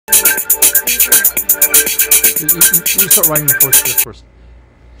You start writing the first.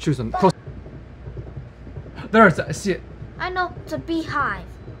 Choose them. Close. There it is. I see it. I know, it's a beehive.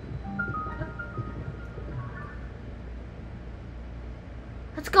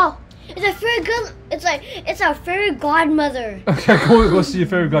 Let's go. It's a fairy god. It's our fairy godmother. Okay, go see your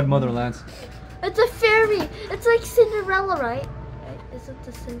fairy godmother, Lance. It's a fairy. It's like Cinderella, right? Is it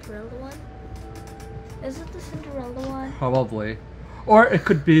the Cinderella one? Is it the Cinderella one? Probably. Or it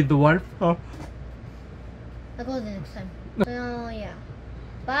could be the one. Oh. I'll go the next time. Oh yeah.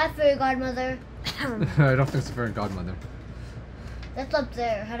 Bye, fairy godmother. I don't think it's a fairy godmother. That's up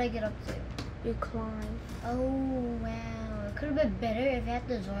there. How do I get up there? You climb. Oh wow. It could have been better if I had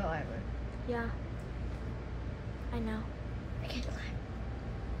the Zoro armor. Yeah. I know. I can't climb.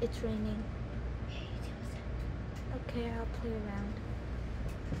 It's raining. Okay, I'll play around.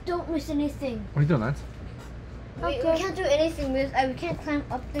 Don't miss anything. What are you doing, Lance? We can't do anything because we can't climb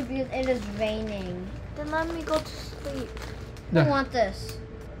up there because it is raining. Then let me go to sleep. Yeah. I want this.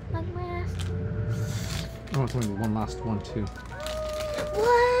 Let me ask. Oh, it's only one last one, too.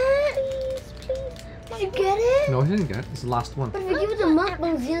 What? Please. Did you get it? No, he didn't get it. It's the last one. But if you give it to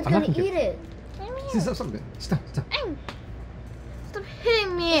Monkman, Xenon's I'm not gonna gonna eat it. See, stop. Stop. Stop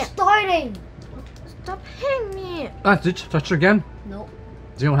hitting me. It's starting. Stop hitting me. Lance, did you touch her again? Nope.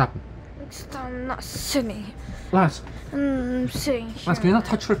 Do you know what happened? I'm not sitting. Lance, I'm sitting here. Lance, can you not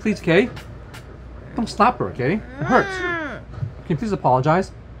touch her, please, okay? Don't slap her, okay? It hurts. Can you please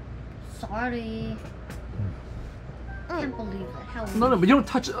apologize? Sorry. I can't believe that. How No, but you don't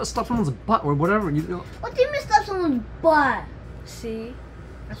touch stuff someone's butt or whatever. You know. What do you mean slap someone's butt? See?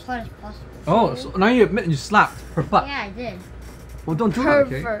 As far as possible. Oh, so now you admit you slapped her butt. Yeah, I did. Well, don't do that,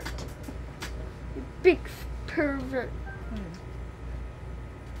 okay? Pervert. You big pervert.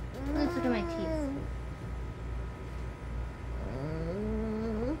 Let's look at my teeth.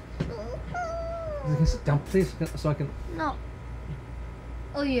 Can you sit down, please, so I can... No.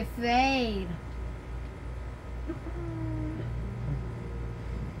 Oh, you're afraid.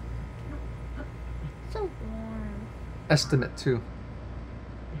 So warm. Estimate, too.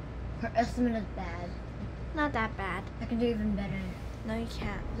 Her estimate is bad. Not that bad. I can do even better. No, you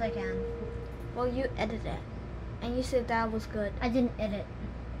can't. Yes, I can. Well, you edited it. And you said that was good. I didn't edit.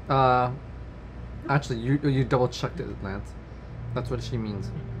 Actually, you double-checked it, Lance. That's what she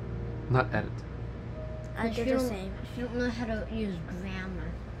means. Not edit. I But did you the don't- same. You don't know how to use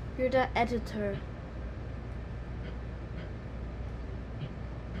grammar. You're the editor.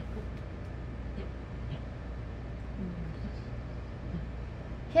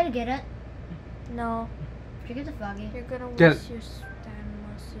 Try to get it. No. Try to get the froggy. You're gonna Get waste your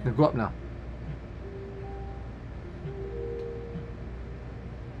stamina soon. Now go up now.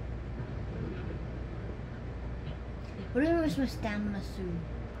 What do you waste my stamina soon?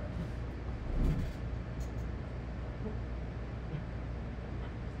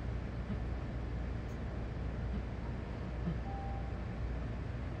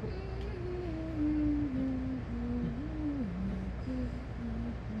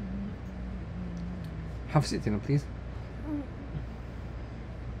 Have a seat, Tina, please.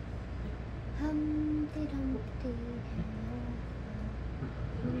 Humpty Dumpty.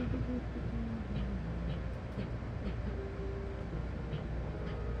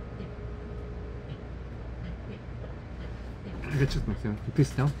 Good check, Tina. Can you please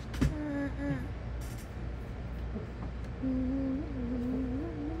sit down?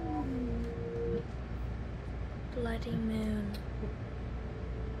 Bloody moon.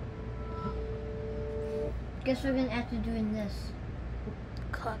 Guess we're gonna have to doing this.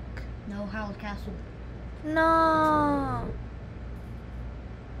 Cook. No, Howard Castle. No.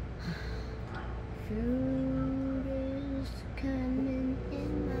 Food is coming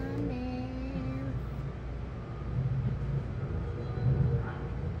in my mail.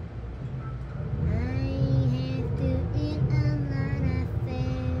 I have to eat a lot of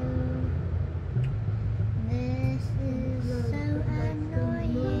food. This is so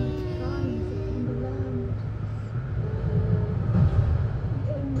annoying.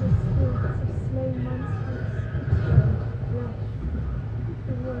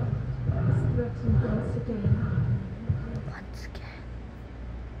 Once again.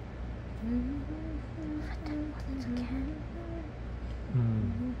 But then once again.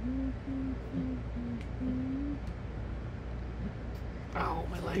 Ow,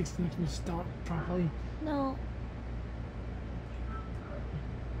 my legs need to be stopped properly. No.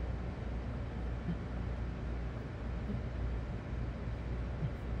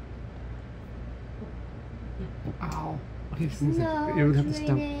 Ow. Okay, so No, you really have to it's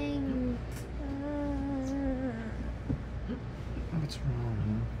stand. raining. What's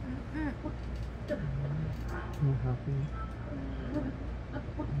wrong? Huh? Not happy.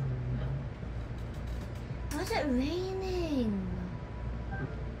 Why is it raining?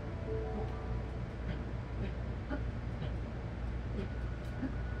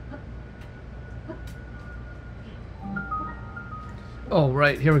 Oh,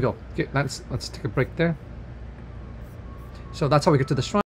 right, here we go. Okay, let's take a break there. So that's how we get to the shrine.